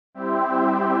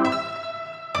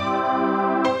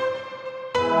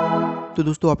तो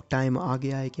दोस्तों अब टाइम आ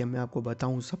गया है कि मैं आपको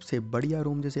बताऊं सबसे बढ़िया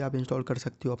रोम जैसे आप इंस्टॉल कर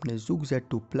सकते हो अपने Zuk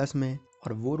Z2 प्लस में।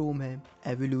 और वो रोम है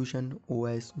एवोल्यूशन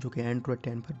OS जो कि एंड्रॉयड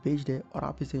 10 पर बेस्ड है और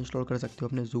आप इसे इंस्टॉल कर सकते हो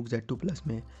अपने Zuk Z2 प्लस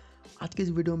में। आज के इस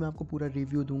वीडियो में आपको पूरा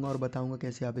रिव्यू दूंगा और बताऊंगा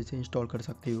कैसे आप इसे इंस्टॉल कर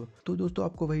सकते हो। तो दोस्तों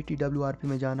आपको वही TWRP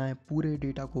में जाना है, पूरे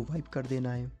डेटा को वाइप कर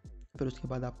देना है। फिर उसके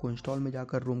बाद आपको इंस्टॉल में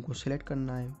जाकर रोम को सिलेक्ट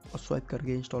करना है और स्वाइप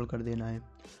करके इंस्टॉल कर देना है।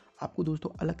 आपको दोस्तों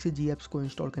अलग से GApps को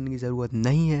इंस्टॉल करने की ज़रूरत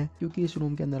नहीं है क्योंकि इस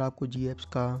रूम के अंदर आपको GApps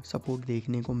का सपोर्ट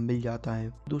देखने को मिल जाता है।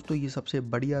 दोस्तों ये सबसे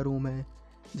बढ़िया रूम है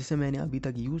जिसे मैंने अभी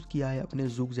तक यूज़ किया है अपने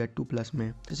Zuk Z2 प्लस में।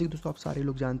 जैसे कि दोस्तों आप सारे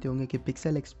लोग जानते होंगे कि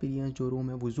पिक्सल एक्सपीरियंस जो रूम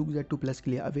है वो Zuk Z2 प्लस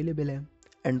के लिए अवेलेबल है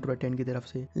एंड्रॉयड 10 की तरफ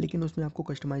से, लेकिन उसमें आपको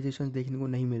कस्टमाइजेशन देखने को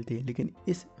नहीं मिलती है। लेकिन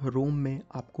इस रोम में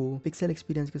आपको पिक्सल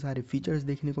एक्सपीरियंस के सारे फीचर्स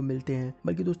देखने को मिलते हैं।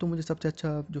 बल्कि दोस्तों मुझे सबसे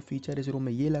अच्छा जो फीचर इस रोम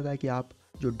में ये लगा है कि आप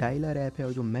जो डायलर ऐप है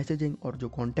और जो मैसेजिंग और जो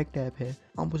कॉन्टैक्ट ऐप है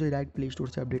आप उसे डायरेक्ट प्ले स्टोर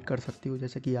से अपडेट कर सकते हो,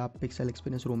 जैसे कि आप पिक्सल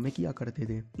एक्सपीरियंस रोम में किया करते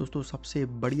थे। दोस्तों सबसे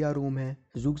बढ़िया रोम है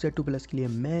Zuk Z2 प्लस के लिए।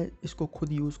 मैं इसको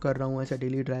खुद यूज़ कर रहा हूँ एज अ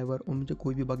डेली ड्राइवर और मुझे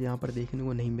कोई भी बग यहाँ पर देखने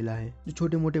को नहीं मिला है। जो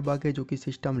छोटे मोटे बग है जो कि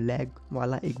सिस्टम लैग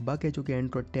वाला एक बग है जो कि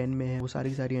एंड्रॉयड 10 में है, वो सारी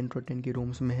एंड्रॉयड 10 के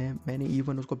रोम्स में है। मैंने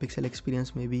इवन उसको पिक्सल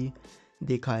एक्सपीरियंस में भी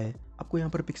देखा है। आपको यहाँ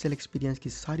पर पिक्सल एक्सपीरियंस की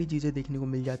सारी चीज़ें देखने को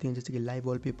मिल जाती हैं, जैसे कि लाइव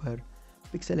वॉलपेपर,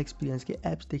 पिक्सल एक्सपीरियंस के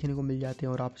ऐप्स देखने को मिल जाते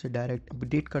हैं और आप इसे डायरेक्ट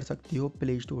अपडेट कर सकते हो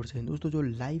प्ले स्टोर से। दोस्तों जो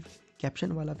लाइव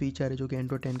कैप्शन वाला फीचर है जो कि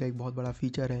एंड्रॉयड 10 का एक बहुत बड़ा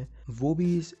फीचर है, वो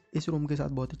भी इस रूम के साथ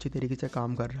बहुत अच्छे तरीके से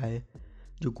काम कर रहा है।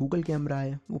 जो गूगल कैमरा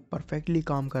है वो परफेक्टली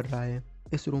काम कर रहा है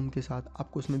इस रूम के साथ,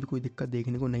 आपको उसमें भी कोई दिक्कत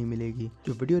देखने को नहीं मिलेगी।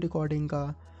 जो वीडियो रिकॉर्डिंग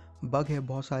का बग है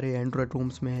बहुत सारे एंड्रॉयड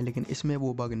रूम्स में है, लेकिन इसमें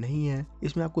वो बग नहीं है।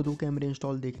 इसमें आपको 2 कैमरे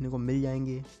इंस्टॉल देखने को मिल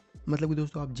जाएंगे। मतलब कि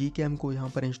दोस्तों आप Gcam को यहाँ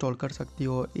पर इंस्टॉल कर सकते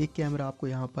हो और एक कैमरा आपको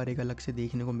यहाँ पर एक अलग से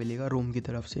देखने को मिलेगा रोम की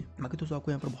तरफ से। बाकी दोस्तों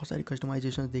आपको यहाँ पर बहुत सारी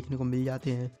कस्टमाइजेशन देखने को मिल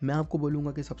जाते हैं। मैं आपको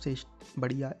बोलूँगा कि सबसे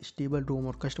बढ़िया स्टेबल रोम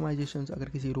और कस्टमाइजेशन अगर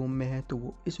किसी रोम में है तो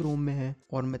वो इस रोम में है।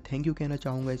 और मैं थैंक यू कहना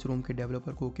चाहूँगा इस रोम के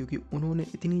डेवलपर को, क्योंकि उन्होंने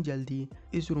इतनी जल्दी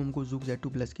इस रोम को Zuk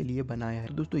Z2 प्लस के लिए बनाया है।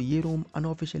 तो दोस्तों ये रोम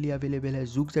अनऑफिशियली अवेलेबल है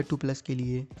Zuk Z2 प्लस के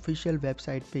लिए। ऑफिशियल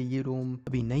वेबसाइट पे ये रोम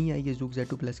अभी नहीं आई है Zuk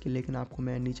Z2 प्लस के, लेकिन आपको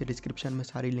मैं नीचे डिस्क्रिप्शन में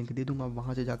सारी लिंक दे दूंगा,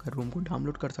 वहाँ से जाकर रोम को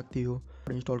डाउनलोड कर सकती हो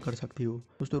और इंस्टॉल कर सकती हो।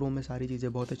 दोस्तों रोम में सारी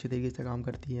चीज़ें बहुत अच्छे तरीके से काम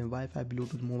करती हैं। Wifi,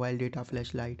 Bluetooth, mobile data,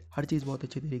 flash light, हर चीज़ बहुत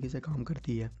अच्छे तरीके से काम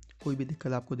करती है। कोई भी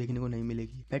दिक्कत आपको देखने को नहीं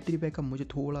मिलेगी। बैटरी बैकअप मुझे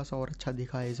थोड़ा सा और अच्छा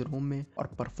दिखा है इस रोम में और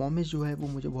परफॉर्मेंस जो है वो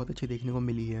मुझे बहुत अच्छी देखने को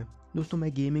मिली है। दोस्तों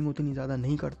मैं गेमिंग उतनी ज़्यादा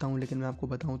नहीं करता हूँ, लेकिन मैं आपको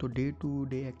बताऊँ तो डे टू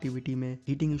डे एक्टिविटी में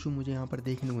हीटिंग इशू मुझे यहाँ पर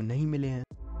देखने को नहीं मिले हैं।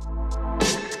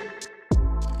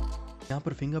 यहाँ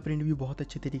पर फिंगरप्रिंट भी बहुत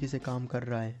अच्छे तरीके से काम कर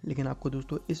रहा है, लेकिन आपको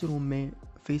दोस्तों इस रूम में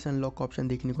फेस अनलॉक का ऑप्शन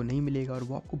देखने को नहीं मिलेगा और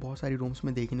वो आपको बहुत सारी रूम्स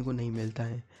में देखने को नहीं मिलता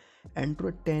है।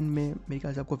 एंड्रॉयड 10 में मेरे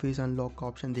ख्याल से आपको फेस अनलॉक का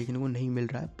ऑप्शन देखने को नहीं मिल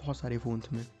रहा है बहुत सारे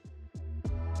फ़ोन्स में।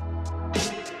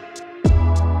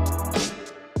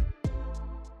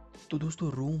 तो दोस्तों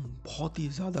रोम बहुत ही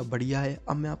ज़्यादा बढ़िया है।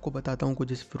 अब मैं आपको बताता हूँ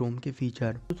कुछ इस रोम के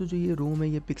फीचर। दोस्तों जो ये रोम है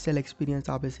ये पिक्सल एक्सपीरियंस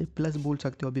आप इसे प्लस बोल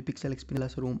सकते हो। अभी पिक्सल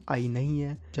एक्सपीरियंस रोम आई नहीं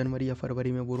है, जनवरी या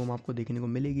फरवरी में वो रोम आपको देखने को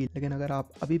मिलेगी। लेकिन अगर आप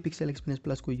अभी पिक्सल एक्सपीरियंस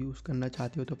प्लस को यूज़ करना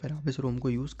चाहते हो तो फिर आप इस रोम को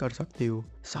यूज़ कर सकते हो।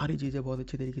 सारी चीज़ें बहुत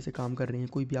अच्छे तरीके से काम कर रही हैं,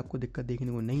 कोई भी आपको दिक्कत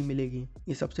देखने को नहीं मिलेगी।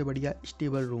 ये सबसे बढ़िया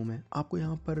स्टेबल रोम है। आपको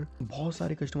यहाँ पर बहुत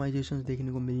सारे कस्टमाइजेशन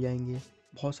देखने को मिल जाएंगे,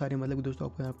 बहुत सारे मतलब दोस्तों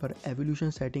आपको यहाँ पर एवोल्यूशन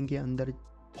सेटिंग के अंदर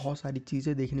बहुत सारी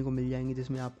चीज़ें देखने को मिल जाएंगी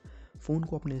जिसमें आप फ़ोन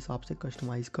को अपने हिसाब से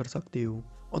कस्टमाइज़ कर सकते हो।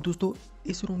 और दोस्तों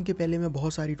इस रोम के पहले मैं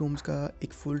बहुत सारी रोम्स का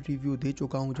एक फुल रिव्यू दे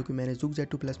चुका हूं जो कि मैंने Zuk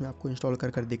Z2 प्लस में आपको इंस्टॉल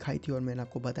कर दिखाई थी और मैंने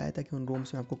आपको बताया था कि उन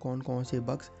रोम्स में आपको कौन कौन से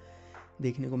बग्स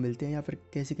देखने को मिलते हैं या फिर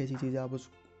कैसी कैसी चीज़ें आप उस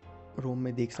रोम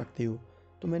में देख सकते हो।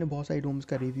 तो मैंने बहुत सारी रोम्स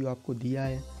का रिव्यू आपको दिया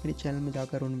है, मेरे चैनल में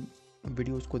जाकर उन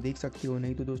वीडियोस को देख सकते हो।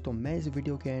 नहीं तो दोस्तों मैं इस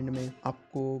वीडियो के एंड में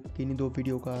आपको किन्हीं 2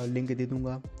 वीडियो का लिंक दे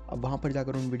दूंगा, अब वहां पर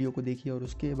जाकर उन वीडियो को देखिए और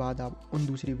उसके बाद आप उन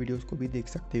दूसरी वीडियोस को भी देख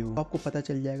सकते हो। आपको पता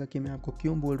चल जाएगा कि मैं आपको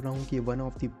क्यों बोल रहा हूँ कि वन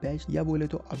ऑफ द बेस्ट या बोले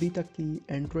तो अभी तक की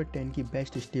एंड्रॉयड 10 की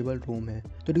बेस्ट स्टेबल रोम है।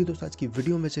 तो ठीक दोस्तों आज की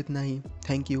वीडियो में इतना ही।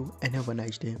 Thank you and have a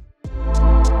nice day.